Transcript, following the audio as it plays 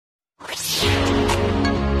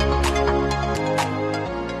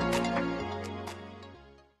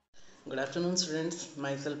Afternoon students,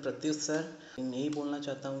 my self Pratyush sir. यही बोलना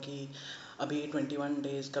चाहता हूँ कि अभी 21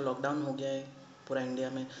 डेज़ का लॉकडाउन हो गया है पूरा इंडिया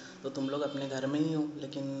में। तो तुम लोग अपने घर में ही हो,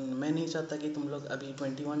 लेकिन मैं नहीं चाहता कि तुम लोग अभी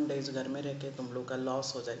 21 डेज़ घर में रह के तुम लोग का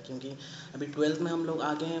लॉस हो जाए, क्योंकि अभी 12th में हम लोग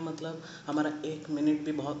आ गए हैं। मतलब हमारा 1 मिनट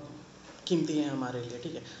भी बहुत कीमती है हमारे लिए,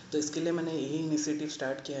 ठीक है। तो इसके लिए मैंने यही इनिशिएटिव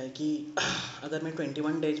स्टार्ट किया है कि अगर मैं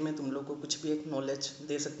 21 डेज़ में तुम लोग को कुछ भी एक नॉलेज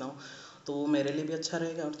दे सकता हूँ तो वो मेरे लिए भी अच्छा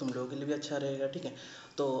रहेगा और तुम लोगों के लिए भी अच्छा रहेगा, ठीक है।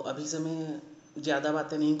 तो अभी से मैं ज़्यादा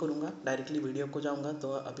बातें नहीं करूँगा, डायरेक्टली वीडियो को जाऊँगा।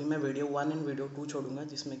 तो अभी मैं वीडियो 1 एंड वीडियो 2 छोड़ूंगा,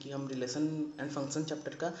 जिसमें कि हम रिलेशन एंड फंक्शन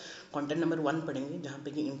चैप्टर का कंटेंट नंबर 1 पढ़ेंगे, जहाँ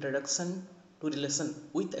पे कि introduction to relation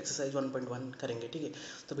with exercise 1.1 करेंगे, ठीक है।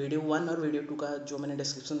 तो वीडियो 1 और वीडियो 2 का जो मैंने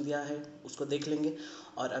डिस्क्रिप्शन दिया है उसको देख लेंगे।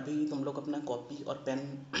 और अभी तुम लोग अपना कॉपी और पेन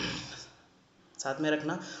साथ में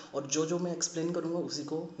रखना, और जो जो मैं एक्सप्लेन करूँगा उसी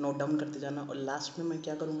को नोट डाउन करते जाना। और लास्ट में मैं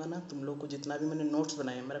क्या करूँगा ना, तुम लोग को जितना भी मैंने नोट्स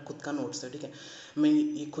बनाए हैं, मेरा खुद का नोट्स है, ठीक है। मैं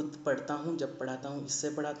ये खुद पढ़ता हूँ, जब पढ़ाता हूँ इससे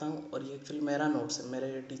पढ़ाता हूँ, और ये एक्चुअली मेरा नोट्स है,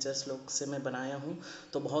 मेरे टीचर्स लोग से मैं बनाया हूँ।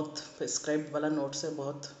 तो बहुत प्रिस्क्राइब्ड वाला नोट्स है,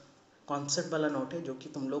 बहुत कॉन्सेप्ट वाला नोट है, जो कि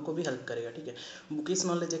तुम लोग को भी हेल्प करेगा, ठीक है। बुकिश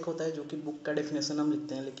नॉलेज एक होता है जो कि बुक का डेफिनेशन हम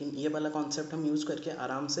लिखते हैं, लेकिन ये वाला कॉन्सेप्ट हम यूज़ करके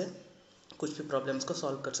आराम से कुछ भी प्रॉब्लम्स को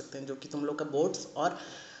सॉल्व कर सकते हैं, जो कि तुम लोग का बोर्ड्स और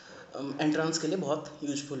एंट्रेंस के लिए बहुत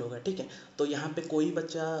यूजफुल होगा, ठीक है। तो यहाँ पे कोई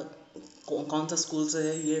बच्चा कौन सा स्कूल से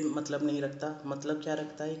है ये मतलब नहीं रखता, मतलब क्या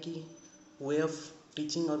रखता है कि वे ऑफ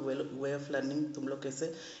टीचिंग और वे ऑफ लर्निंग तुम लोग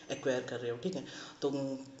कैसे एक्वायर कर रहे हो, ठीक है। तो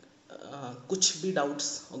कुछ भी डाउट्स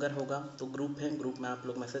अगर होगा तो ग्रुप है, ग्रुप में आप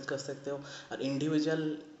लोग मैसेज कर सकते हो। और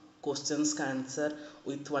इंडिविजुअल क्वेश्चंस का आंसर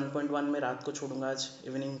विथ 1.1 में रात को छोड़ूंगा, आज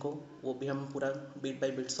इवनिंग को, वो भी हम पूरा बीट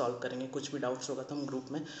बाय बीट सॉल्व करेंगे। कुछ भी डाउट्स होगा तो हम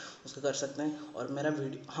ग्रुप में उसको कर सकते हैं। और मेरा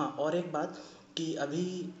वीडियो, हाँ, और एक बात कि अभी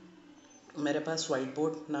मेरे पास वाइट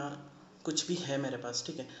बोर्ड ना कुछ भी है मेरे पास,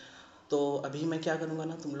 ठीक है। तो अभी मैं क्या करूँगा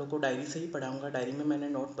ना, तुम लोग को डायरी से ही पढ़ाऊँगा। डायरी में मैंने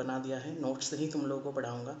नोट बना दिया है, नोट से ही तुम लोगों को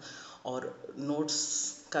पढ़ाऊँगा। और नोट्स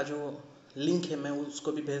का जो लिंक है मैं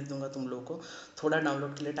उसको भी भेज दूँगा तुम लोगों को। थोड़ा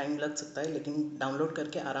डाउनलोड के लिए टाइम लग सकता है, लेकिन डाउनलोड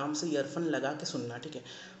करके आराम से ईयरफोन लगा के सुनना, ठीक है।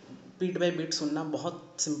 बीट बाय बीट सुनना,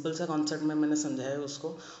 बहुत सिंपल सा कॉन्सेप्ट में मैंने समझाया है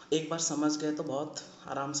उसको। एक बार समझ गए तो बहुत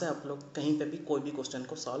आराम से आप लोग कहीं पे भी कोई भी क्वेश्चन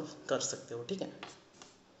को सॉल्व कर सकते हो, ठीक है।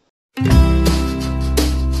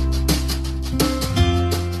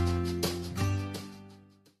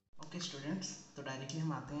 ओके स्टूडेंट्स, तो डायरेक्टली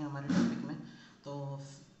हम आते हैं हमारे टॉपिक में। तो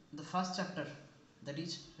the first chapter that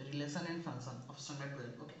is relation and function of standard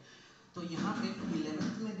 12, okay. तो यहाँ पे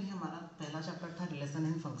 11th में भी हमारा पहला चैप्टर था रिलेशन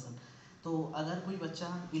एंड फंक्शन। तो अगर कोई बच्चा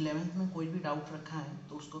 11th में कोई भी डाउट रखा है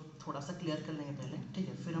तो उसको थोड़ा सा क्लियर कर लेंगे पहले, ठीक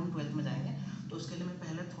है। फिर हम 12th में जाएंगे। तो उसके लिए मैं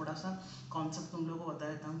पहले थोड़ा सा कॉन्सेप्ट तुम लोगों को बता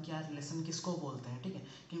देता हूँ, क्या रिलेशन किसको बोलते हैं, ठीक है।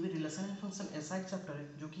 क्योंकि रिलेशन एंड फंक्शन ऐसा एक चैप्टर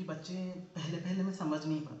है जो कि बच्चे पहले पहले में समझ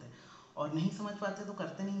नहीं पाते, और नहीं समझ पाते तो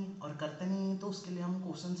करते नहीं, और करते नहीं तो उसके लिए हम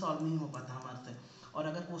क्वेश्चन सॉल्व नहीं हो पाता हमारे से। और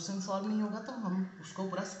अगर क्वेश्चन सॉल्व नहीं होगा तो हम उसको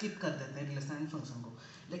पूरा स्किप कर देते हैं रिलेशन एंड फंक्शन को।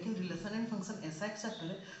 लेकिन रिलेशन एंड फंक्शन ऐसा एक चैप्टर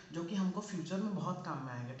है जो कि हमको फ्यूचर में बहुत काम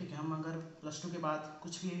में आएगा, ठीक है। हम अगर +2 के बाद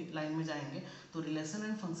कुछ भी लाइन में जाएंगे तो रिलेशन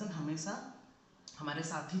एंड फंक्शन हमेशा हमारे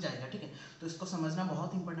साथ ही जाएगा, ठीक है। तो इसको समझना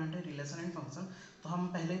बहुत इंपॉर्टेंट है, रिलेशन एंड फंक्शन। तो हम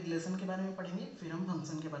पहले रिलेशन के बारे में पढ़ेंगे, फिर हम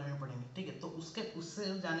फंक्शन के बारे में पढ़ेंगे, ठीक है। तो उससे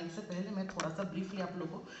जाने से पहले मैं थोड़ा सा ब्रीफली आप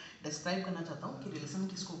लोगों को डिस्क्राइब करना चाहता हूँ कि रिलेशन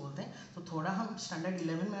किसको बोलते हैं। तो थोड़ा हम स्टैंडर्ड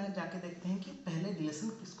 11 में जाके देखते हैं कि पहले रिलेशन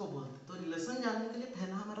किसको बोलते हैं। तो रिलेशन जानने के लिए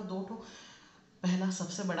पहला हमारा पहला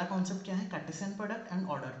सबसे बड़ा कॉन्सेप्ट क्या है, Cartesian product and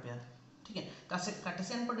order pair, ठीक है।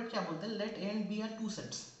 कार्टेशियन प्रोडक्ट क्या बोलते हैं, late A and B are two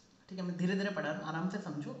sets, ठीक है। मैं धीरे धीरे पढ़ा रहा हूँ, आराम से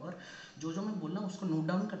समझो, और जो जो मैं बोल रहा हूँ उसको नोट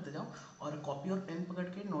डाउन करते जाओ, और कॉपी और पेन पकड़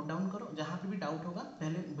के नोट डाउन करो। जहाँ पे भी डाउट होगा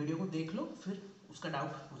पहले वीडियो को देख लो, फिर उसका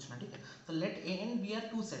डाउट पूछना, ठीक है। तो late A and B are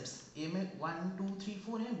two sets, ए में 1 2 3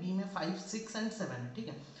 4 है, बी में 5 6 एंड 7 है, ठीक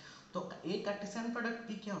है। तो ए कार्टेशियन प्रोडक्ट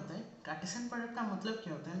बी क्या होता है, कार्टेशियन प्रोडक्ट का मतलब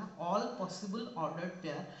क्या होता है ना, all possible ordered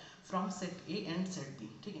pair from set A and set B,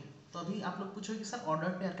 ठीक है। तो अभी आप लोग पूछोगे कि सर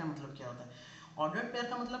ऑर्डर्ड पेयर का मतलब क्या होता है। ऑर्डर्ड पेयर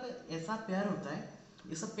का मतलब ऐसा पेयर होता है,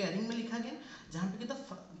 ये सब पेयरिंग में लिखा गया, जहाँ पे कि the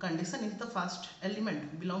condition is the first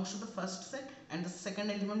element belongs to the first set and the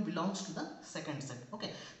second element belongs to the second set, okay.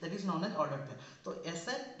 That is known as ordered pair. तो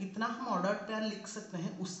ऐसा कितना हम ऑर्डर्ड पेयर लिख सकते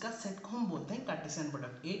हैं, उसका सेट को हम बोलते हैं कार्टेशियन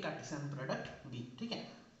प्रोडक्ट ए, कार्टेशियन प्रोडक्ट बी, ठीक है।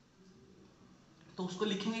 तो उसको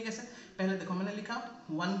लिखेंगे कैसे, पहले देखो मैंने लिखा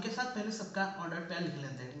 1 के साथ पहले सबका ऑर्डर पेयर लिख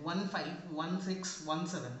लेते हैं, 1 5 1 6 1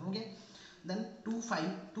 7 हो गया। देन 2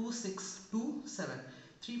 5 2 6 2 7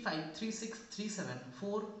 3 5 3 6 3 7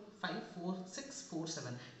 4 5 4 6 4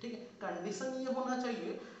 7, ठीक है। कंडीशन ये होना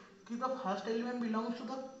चाहिए कि the first element belongs to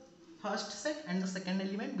the first set and the second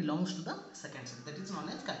element belongs to the second set, that is known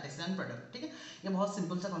as Cartesian product, ठीक है। ये बहुत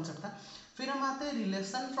सिंपल सा कॉन्सेप्ट था। फिर हम आते हैं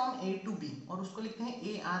relation from A to be, और उसको लिखते हैं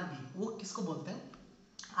ए आर बी। वो किसको बोलते हैं,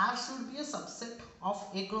 R should be a subset of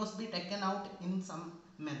A cross B taken out in some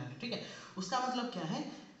manner, ठीक है। उसका मतलब क्या है,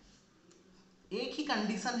 एक ही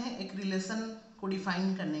कंडीशन है एक रिलेशन को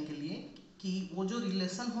डिफाइन करने के लिए कि वो जो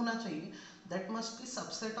रिलेशन होना चाहिए that must be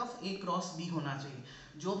subset of A cross B होना चाहिए।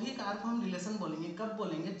 जो भी एक आर को हम रिलेशन बोलेंगे कब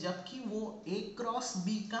बोलेंगे, जबकि वो ए क्रॉस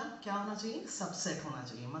बी का क्या होना चाहिए, सबसेट होना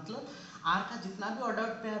चाहिए। मतलब आर का जितना भी ऑर्डर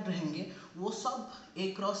पेयर रहेंगे वो सब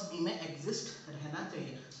ए क्रॉस बी में एग्जिस्ट रहना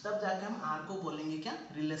चाहिए, तब जाके हम आर को बोलेंगे क्या,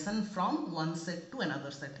 relation from one set to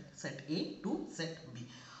another set, set A to set B.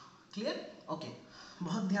 Clear, okay.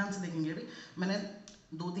 बहुत ध्यान से देखेंगे। अभी मैंने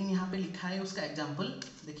 2-3 यहाँ पे लिखा है उसका एग्जाम्पल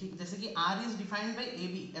देखिए, जैसे कि R is defined by A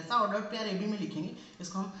B, ऐसा ऑर्डर पेयर ए बी में लिखेंगे,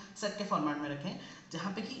 इसको हम सेट के फॉर्मेट में रखें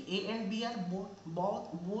जहाँ पे कि A and B are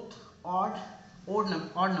both odd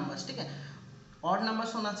numbers, ठीक है। ऑड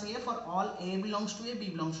नंबर्स होना चाहिए for all A belongs to A, B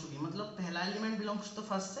belongs to be, मतलब पहला element belongs to the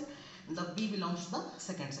first set, the B belongs to the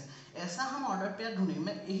second set. ऐसा हम order pair ढूंढेंगे,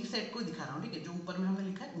 मैं यही सेट को दिखा रहा हूँ, ठीक है। जो ऊपर में हमने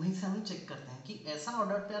लिखा है वहीं से हम चेक करते हैं कि ऐसा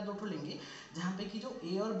ऑर्डर पेयर दो लेंगे जहाँ पे कि जो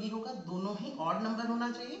ए और बी होगा दोनों ही ऑड नंबर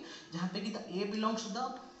होना चाहिए, जहाँ पे कि the A belongs to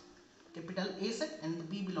the capital A set and the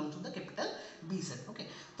B belongs to the capital B set, okay.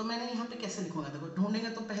 तो मैंने यहाँ पे कैसे लिखूंगा, देखो ढूंढेंगे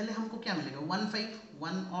तो पहले हमको क्या मिलेगा, 1 5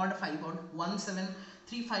 1 ऑड 5 ऑड 1 7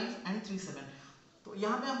 3 5 एंड 3 7। तो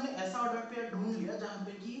यहाँ पे हमने ऐसा ऑर्डर पेयर ढूंढ लिया जहाँ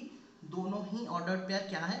पे कि दोनों ही ऑर्डर पेयर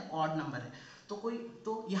क्या है, ऑड नंबर है।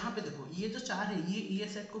 तो यहाँ पे देखो ये जो 4 है ये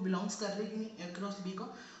सेट को बिलोंग्स कर रही है कि नहीं, ए क्रॉस बी को।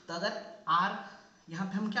 तो अगर आर यहाँ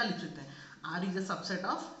पे हम क्या लिख सकते हैं, R is a subset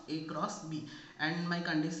of A cross B and my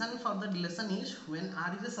condition for the relation is when R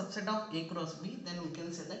is a subset of A cross B then we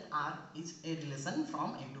can say that R is a relation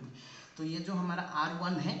from A to B। तो ये जो हमारा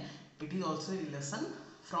R1 है it is also a relation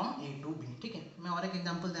from A to B, ठीक है। मैं और एक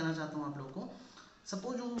एग्जांपल देना चाहता हूँ आप लोगों को।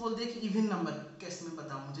 सपोज वो बोल दे कि इवन नंबर केस में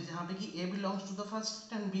बताओ मुझे, जहाँ पे कि A belongs to the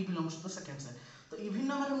first and B belongs to the second set. तो इवन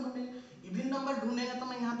नंबर हमको मिले, इवन नंबर ढूंढेगा तो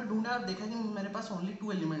मैं यहाँ पे ढूंढा और देखा कि मेरे पास ओनली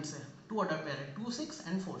 2 एलिमेंट्स है, 2 ऑर्डर पेयर है, 2 6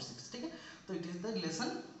 एंड 4 6, ठीक है। तो इट इज द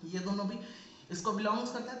रिलेशन, ये दोनों भी इसको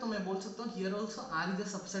बिलोंग्स करते हैं। तो मैं बोल सकता हूँ here also R is a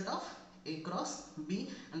subset of A cross B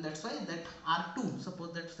and that's why that R2,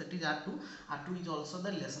 suppose that set is R2, R2 is also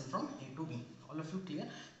the relation from A to B। all of you clear,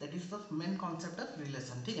 that is the main concept of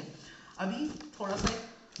relation, ठीक है। अभी थोड़ा सा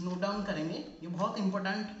note down करेंगे, ये बहुत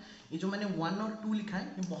important, ये जो मैंने 1 और 2 लिखा है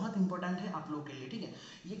ये बहुत इंपॉर्टेंट है आप लोगों के लिए, ठीक है।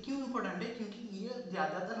 ये क्यों इंपॉर्टेंट है, क्योंकि ये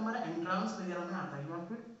ज़्यादातर हमारा एंट्रांस वगैरह में आता है या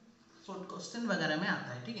फिर शॉर्ट क्वेश्चन वगैरह में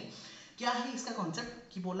आता है, ठीक है। क्या है इसका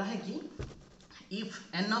कॉन्सेप्ट, कि बोला है कि इफ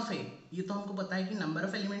n ऑफ a, ये तो हमको पता है कि number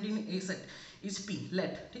of element in A set is p,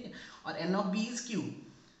 late, ठीक है, और n of b is q,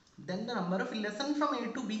 then the number of relation from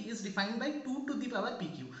a to b is defined by 2 to the power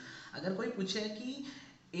pq। अगर कोई पूछे कि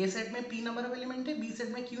ए सेट में p number of element है, b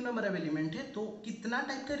set में q नंबर ऑफ एलिमेंट है, तो कितना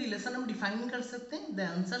टाइप का रिलेशन हम डिफाइन कर सकते हैं,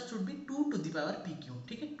 the answer should be 2 to the power pq,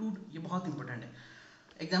 ठीक है। 2, ये बहुत इंपॉर्टेंट है।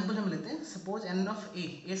 एग्जाम्पल हम लेते हैं, suppose n of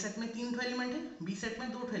A set में 3 एलिमेंट है, बी सेट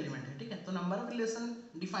में 2 एलिमेंट है, ठीक है। तो number of relation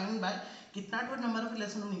defined by कितना नंबर ऑफ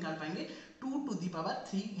रिलेशन हम निकाल पाएंगे, 2 to the power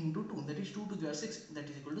 3 into 2 that is 2 to the power 6 that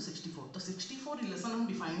is equal to 64। तो 64 रिलेशन हम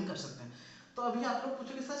डिफाइन कर सकते हैं। तो अभी आप लोग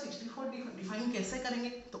पूछोगे सर 64 डिफाइन कैसे करेंगे,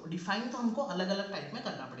 तो डिफाइन तो हमको अलग अलग टाइप में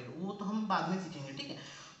करना पड़ेगा, वो तो हम बाद में सीखेंगे, ठीक है।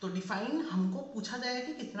 तो डिफाइन हमको पूछा जाएगा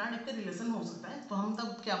कि कितना टाइप का रिलेशन हो सकता है, तो हम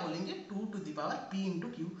तब क्या बोलेंगे, 2 to the power p into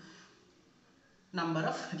Q number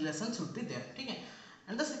of relation should be there, ठीक है।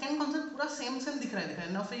 एंड द सेकंड कॉन्सेप्ट पूरा सेम दिख रहा है,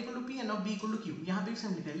 n of a equal to p, n of b equal to q, यहाँ पे भी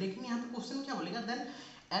सेम लिखा है, लेकिन यहाँ पे क्वेश्चन क्या बोलेगा, then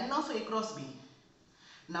n of a cross b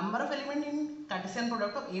number of element in Cartesian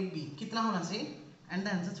product of a b कितना होना चाहिए, and the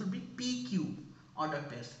answer should be pq order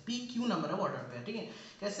pairs, pq number of order pair, ठीक है।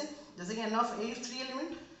 कैसे, जैसे कि n of a is 3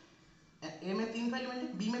 element, a में 3 element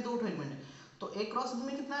है, b में 2 एलिमेंट है, तो a क्रॉस b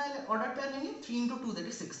में कितना ऑर्डर पेयर लेंगे, 3 इंटू 2 दैट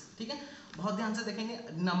इज 6, ठीक है। बहुत ध्यान से देखेंगे,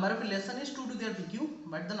 number of relation is 2 to their pq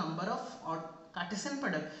but the number of Cartesian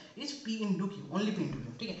product is p into q, only p into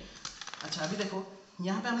q, ठीक है। अच्छा अभी देखो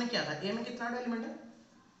यहाँ पे हमने क्या था, a में कितना एलिमेंट है,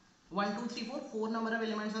 1 2 3 4 नंबर ऑफ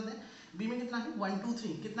एलिमेंट्स आते हैं, b में कितना है 1 2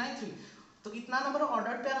 3, कितना है 3, तो कितना नंबर ऑफ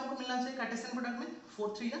ऑर्डर पेयर हमको मिलना चाहिए कार्टेशियन प्रोडक्ट में,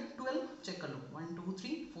 4 3 या 12, चेक कर लो, 1 2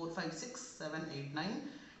 3 4 5 6 7 8 9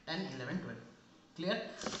 10 11 12, clear.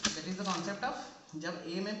 That is the concept of, जब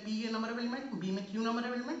a में p है नंबर ऑफ एलिमेंट, b में q number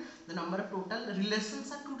of element, the number of total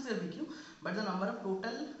relations are 2 to the pq but the number of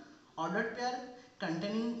total ordered pair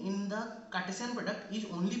containing in the Cartesian product is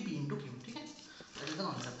only p into q, ठीक है। That is the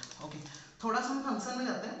concept, okay. थोड़ा सा हम function में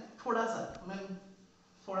जाते हैं, थोड़ा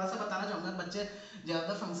सा बताना चाहूँगा, बच्चे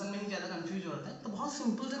ज़्यादातर फंक्शन में ही ज़्यादा कंफ्यूज हो जाते हैं, तो बहुत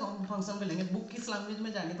सिंपल से फंक्शन पे लेंगे, बुक किस लैंग्वेज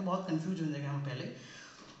में जाएंगे तो बहुत कंफ्यूज हो जाएंगे हम पहले।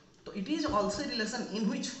 तो it is also relation in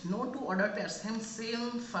which no to order pairs have same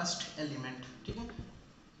first element, ठीक है।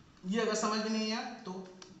 ये अगर समझ में नहीं आया तो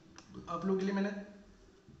आप लोगों के लिए मैंने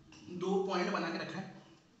 2 पॉइंट बना के रखा है,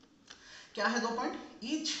 क्या है 2 point,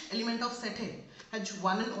 each element of set A has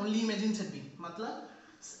one and only image in set B, मतलब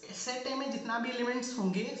सेट ए में जितना भी एलिमेंट्स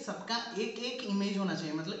होंगे सबका एक एक इमेज होना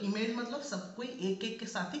चाहिए, मतलब इमेज मतलब सब कोई एक एक के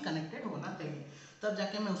साथ ही कनेक्टेड होना चाहिए, तब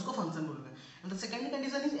जाके मैं उसको फंक्शन बोलूंगा। And the second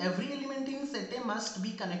condition is every element in set A must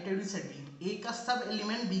be connected with set B, ए का सब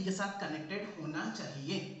एलिमेंट बी के साथ कनेक्टेड होना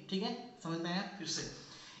चाहिए। ठीक है, समझ में आया? फिर से,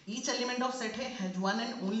 each element of set A has one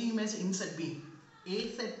and only image in set B, A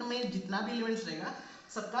set में जितना भी एलिमेंट्स रहेगा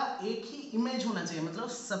सबका एक ही इमेज होना चाहिए, मतलब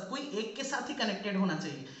सब कोई एक के साथ ही कनेक्टेड होना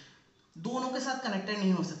चाहिए, दोनों के साथ कनेक्टेड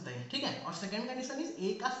नहीं हो सकता है। ठीक है, और सेकंड कंडीशन इज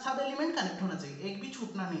ए का सब एलिमेंट कनेक्ट होना चाहिए, एक भी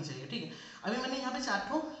छूटना नहीं चाहिए। ठीक है, अभी मैंने यहाँ पे 4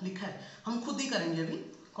 ठो लिखा है, हम खुद ही करेंगे अभी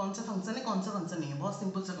कौन सा फंक्शन है कौन सा फंक्शन नहीं है, बहुत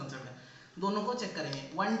सिंपल सा कॉन्सेप्ट है, दोनों को चेक करेंगे।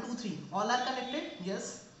 1 2 3 ऑल आर कनेक्टेड,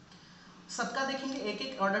 यस, सबका देखेंगे एक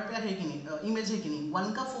एक ऑर्डर पेयर है कि नहीं, इमेज है कि नहीं।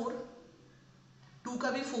 1 का 4, 2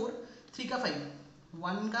 का भी 4, 3 का 5,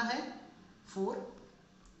 1 का है 4,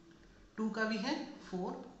 2 का भी है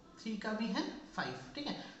 4, 3 का भी है 5। ठीक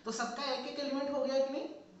है, तो सबका एक एक एलिमेंट हो गया कि नहीं,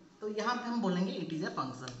 तो यहाँ पे हम बोलेंगे it is a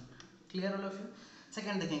function. Clear all of you?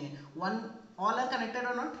 Second देखेंगे, 1 ऑल आर कनेक्टेड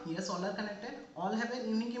और not, yes all are connected, all have an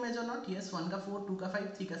unique image और नॉट, यस 1 का 4, 2 का 5,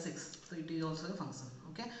 3 का 6, तो it is also a function.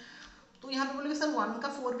 Okay, तो यहाँ पे बोलेंगे सर 1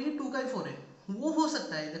 का 4 भी है, 2 का भी 4 है, वो हो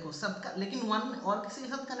सकता है देखो सबका, लेकिन 1 और किसी के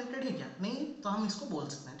साथ कनेक्टेड है क्या? नहीं, तो हम इसको बोल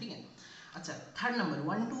सकते हैं। ठीक है, अच्छा third number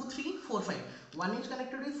 1 2 3 4 5, 1 is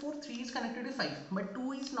connected with 4, 3 is connected with 5, but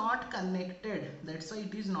 2 is not connected, that's why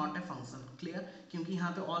it is not a function. Clear? क्योंकि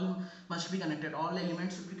यहाँ पे all must be connected, all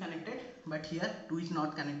elements should be connected, but here 2 is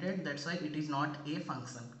not connected, that's why it is not a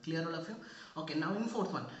function. Clear all of you? Okay, now in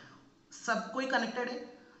fourth one, सब कोई connected है,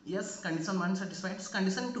 yes, condition 1 satisfied.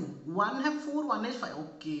 Condition 2, 1 है 4, 1 is 5,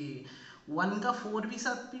 okay, 1 का 4 भी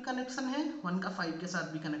साथ भी connection है, 1 का 5 के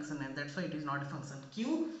साथ भी कनेक्शन है, that's why it is not a function.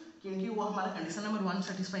 क्यों? क्योंकि वो हमारा कंडीशन नंबर 1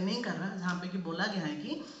 सेटिस्फाई नहीं कर रहा, जहाँ पे कि बोला गया है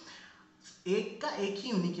कि एक का एक ही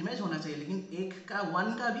यूनिक इमेज होना चाहिए, लेकिन एक का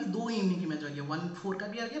 1 का भी 2 यूनिक इमेज आ गया, 1 4 का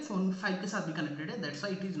भी आ गया, 5 के साथ भी कनेक्टेड है, that's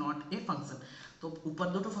why it is not a function. तो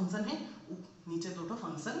ऊपर 2 फंक्शन है, नीचे 2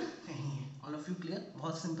 फंक्शन नहीं है। All of you clear?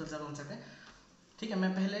 बहुत सिंपल सा कॉन्सेप्ट है। ठीक है,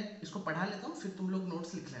 मैं पहले इसको पढ़ा लेता हूँ, फिर तुम लोग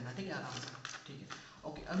नोट्स लिख लेना। ठीक है, आराम से। ठीक है,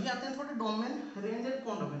 ओके, अभी आते हैं थोड़े डोमेन, रेंज एंड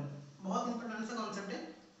कोडोमेन। बहुत इंपॉर्टेंट सा कॉन्सेप्ट है।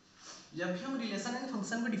 जब भी हम रिलेशन एंड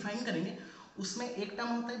फंक्शन को डिफाइन करेंगे, उसमें एक टर्म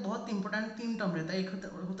होता है बहुत इंपॉर्टेंट, 3 टर्म रहता है, एक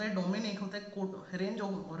होता है डोमेन, एक होता है रेंज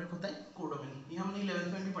और एक होता है कोडोमेन। ये हमने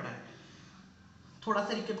 11th में भी पढ़ा है। थोड़ा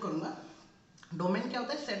सा रिकेप करूंगा। डोमेन क्या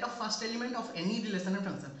होता है? Set of first element of any relation and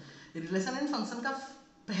function. Relation and function का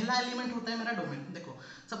पहला एलिमेंट होता है मेरा डोमेन। देखो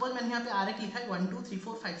सपोज मैंने यहाँ पे आर लिखा है 1 2 3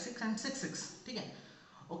 4 5 6 एंड 6 6। ठीक है,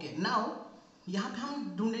 ओके, नाउ यहाँ पे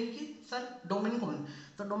हम ढूंढेंगे कि सर डोमेन कौन है,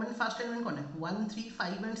 तो डोमेन फर्स्ट एलिमेंट कौन है? 1 3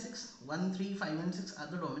 5 and 6, 1 3 5 and 6 are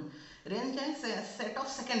the domain. Range क्या है? Set of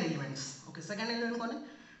second elements. Okay, second element कौन है?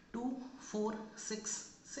 2 4 6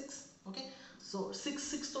 6। ओके, सो 6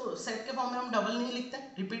 6 तो सेट के फॉर्म में हम डबल नहीं लिखते,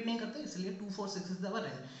 रिपीट नहीं करते, इसलिए 2 4 6 इज आवर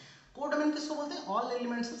रेंज। कोडोमेन किसको बोलते हैं? All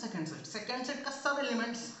elements of second set, second set का सब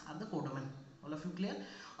elements are the codomain. All of you clear?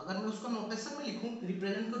 अगर मैं उसको नोटेशन में लिखूं,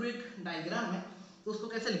 रिप्रेजेंट करूं एक डायग्राम में, तो उसको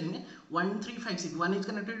कैसे लिखेंगे? 1 3 5 6, 1 is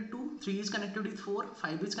connected with 2, 3 is connected with 4,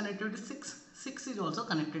 5 is connected with 6, 6 is also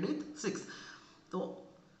connected with 6। तो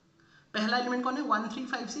पहला एलिमेंट कौन है? 1 3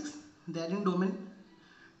 5 6, they are in domain.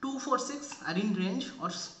 2 4 6 are in range,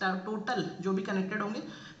 और टोटल जो भी कनेक्टेड होंगे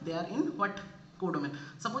they are in what? Codomain.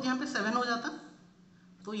 Suppose यहाँ पे 7 हो जाता,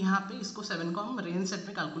 तो यहाँ पे इसको 7 को हम रेंज सेट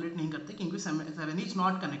में कैलकुलेट नहीं करते, क्योंकि 7 is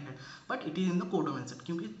not connected, but it is in the codomain set,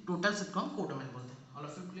 क्योंकि टोटल सेट को हम कोडोमेन बोलते हैं। All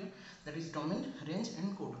of you clear? That is domain, range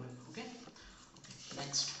and codomain. Okay,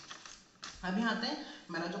 next अभी आते हैं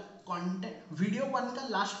मेरा जो कंटेंट, वीडियो 1 का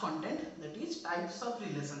last content, that is types of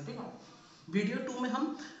relation. ठीक है, वीडियो 2 में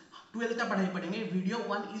हम 12 का पढ़ाई पढ़ेंगे, video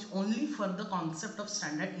 1 is only for the concept of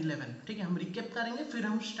standard 11। ठीक है, हम रिकेप करेंगे, फिर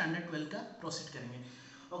हम स्टैंडर्ड 12 का प्रोसीड करेंगे।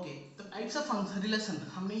 ओके, तो टाइप्स ऑफ रिलेशन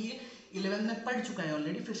हमने ये 11 में पढ़ चुका है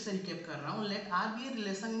ऑलरेडी, फिर से रिकेप कर रहा हूँ। Late R B a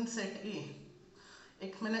relation in set ए।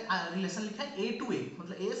 एक मैंने रिलेशन लिखा है ए टू ए,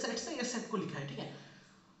 मतलब ए सेट से ए सेट को लिखा है। ठीक है,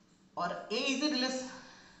 और ए is a relation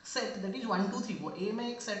set that is 1 2 3 4। ए में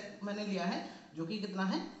एक सेट मैंने लिया है जो कि कितना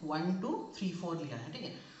है? 1 2 3 4 लिया है। ठीक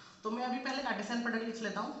है, तो मैं अभी पहले कार्टेशियन प्रोडक्ट लिख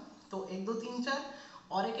लेता हूँ, तो 1 2 3 4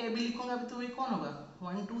 और एक ए भी लिखूंगा अभी, तो ये कौन होगा?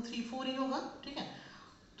 1 2 3 4 ही होगा। ठीक है,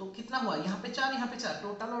 तो कितना हुआ? यहाँ पे 4, यहाँ पे 4,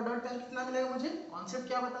 टोटल ऑर्डर पेयर कितना मिलेगा मुझे? कॉन्सेप्ट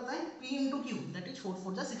क्या बताता है? P into Q, that is 4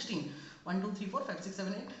 4 16, 1 2 3 4 5 6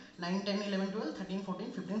 7 8 9 10 11 12 13 14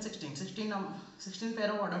 15 16 16 pair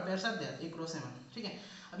of order pair are there across M। ठीक है,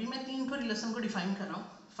 अभी मैं 3 को रिलेशन को डिफाइन कर रहा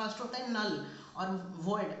हूँ। फर्स्ट होता है नल और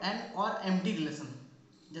वॉइड एंड और एम्प्टी रिलेशन।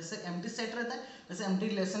 जैसे एम्प्टी सेट रहता है, वैसे एम्प्टी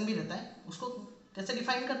रिलेशन भी रहता है। उसको कैसे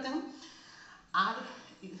डिफाइन करते हैं हम? आर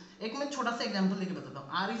एक मैं छोटा सा एग्जांपल लेके बताता हूँ।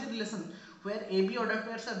 Are is a relation where A B order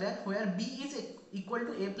pairs are there where B is equal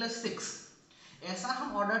to A plus 6। ऐसा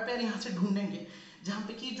हम ऑर्डर पेयर यहाँ से ढूंढेंगे जहाँ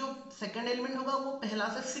पे कि जो सेकंड एलिमेंट होगा वो पहला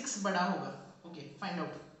से 6 बड़ा होगा। Okay, find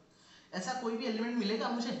out. ऐसा कोई भी एलिमेंट मिलेगा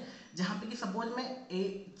मुझे जहाँ पे कि सपोज में ए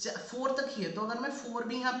 4 तक ही है, तो अगर मैं 4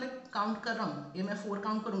 भी यहाँ पे काउंट कर रहा हूँ, ये मैं 4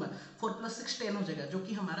 काउंट करूंगा, 4 + 6 10 हो जाएगा, जो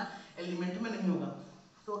कि हमारा एलिमेंट में नहीं होगा।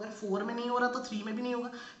 तो अगर 4 में नहीं हो रहा तो 3 में भी नहीं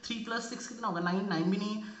होगा। 3 + 6 कितना होगा? 9, 9 भी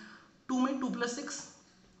नहीं है। 2 में 2 + 6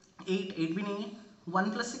 8, 8 भी नहीं है।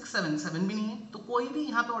 1 + 6 7, 7 भी नहीं है। तो कोई भी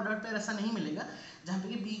यहाँ पे ऑर्डर पेयर ऐसा नहीं मिलेगा जहाँ पे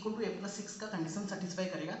कि b = a + 6 का कंडीशन सेटिस्फाई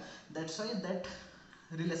करेगा। That's why that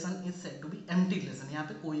relation is said to be empty relation. यहाँ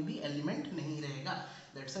पे कोई भी एलिमेंट नहीं रहेगा,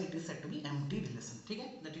 that's why it is said to be empty relation. ठीक है,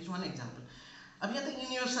 दैट इज वन एग्जांपल। अब ये था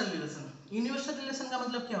यूनिवर्सल रिलेशन। यूनिवर्सल रिलेशन का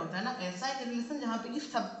मतलब क्या होता है ना, ऐसा एक रिलेशन जहाँ पे कि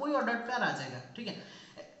सब कोई ऑर्डर पेयर आ जाएगा। ठीक है,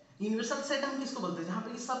 यूनिवर्सल सेट हम किसको बोलते हैं? जहाँ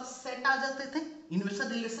पे कि सब सेट आ जाते थे। यूनिवर्सल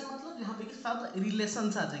रिलेशन मतलब जहाँ पे कि सब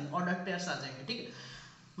रिलेशंस आ जाएंगे, ऑर्डर पेयर्स आ जाएंगे। ठीक है,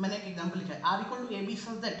 मैंने एक एग्जांपल लिखा है, r = ab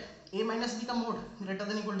such that a - b का mode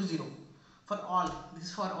 > 0 for all. This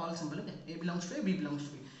is for all symbol. Okay, a belongs to a, b belongs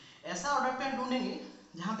to b। ऐसा ऑर्डर पेयर ढूंढेंगे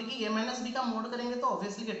जहाँ पे कि a - b का मोड करेंगे तो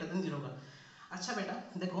ऑब्वियसली > 0 होगा। अच्छा बेटा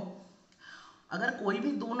देखो, अगर कोई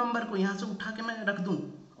भी दो नंबर को यहाँ से उठा के मैं रख दूँ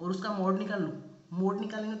और उसका मोड निकाल लूँ, मोड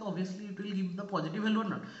निकालेंगे तो obviously it will give the positive value और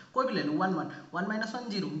नॉट। कोई भी ले लो, 1 1 1 - 1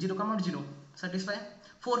 0, 0 का मोड 0 सेटिस्फाई।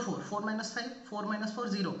 4 4 4 - 5 4 - 4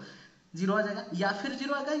 0, 0 आ जाएगा, या फिर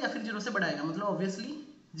 0 आएगा या फिर 0 से बड़ा आएगा, मतलब ऑब्वियसली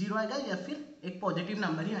 0 आएगा या फिर एक पॉजिटिव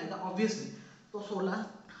नंबर ही आएगा ऑब्वियसली। तो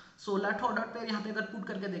 16 ऑर्डर पेयर यहाँ पे अगर पुट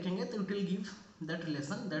करके देखेंगे तो it will give that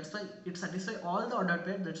relation. That's why it satisfy all the order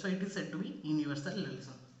pair, that's why it is said to be universal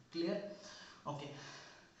relation. Clear? Okay,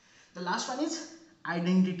 the last one is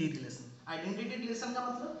identity relation. Identity relation का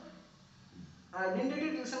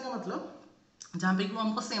मतलब जहाँ पे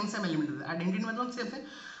हमको same same element देता है। Identity मतलब same है,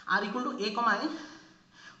 r = a, i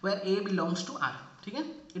where a belongs to r। ठीक है,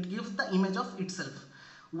 it gives the image of itself.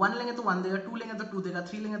 1 लेंगे तो 1 देगा, 2 लेंगे तो 2 देगा,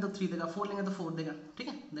 3 लेंगे तो 3 देगा, 4 लेंगे तो 4 देगा। ठीक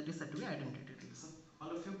है, that is said to be identity relation.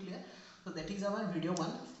 All of you clear? तो दैट इज आवर वीडियो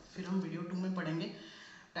 1। फिर हम वीडियो 2 में पढ़ेंगे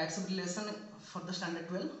types of relation for the standard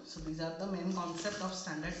 12। So these are the main concept of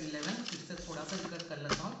standard 11। फिर से थोड़ा सा रिकट कर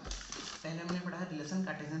लेता हूँ। पहले हमने पढ़ा है रिलेशन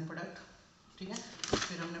कार्टेशियन प्रोडक्ट। ठीक है,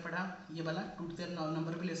 फिर हमने पढ़ा ये वाला 2 to the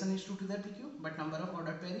number of relation is 2 to the pq but number of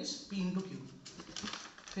order pair is p into q।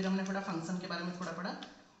 फिर हमने पढ़ा फंक्शन के बारे में थोड़ा पढ़ा,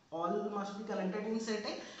 all must be connected in set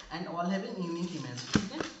A and all having unique image.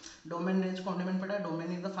 ठीक है, डोमेन रेंज कॉम्प्लीमेंट पढ़ा,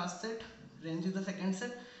 domain is the first set, range is the second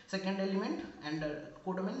set, second element and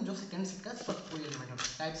codomain जो सेकंड सेट का सब कोई element होता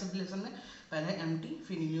है। Types of relation में पहले एम्प्टी,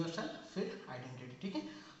 फिर यूनिवर्सल, फिर आइडेंटिटी। ठीक है,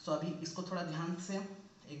 सो अभी इसको थोड़ा ध्यान से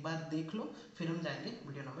एक बार देख लो, फिर हम जाएंगे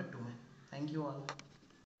वीडियो नंबर 2 में। Thank you all.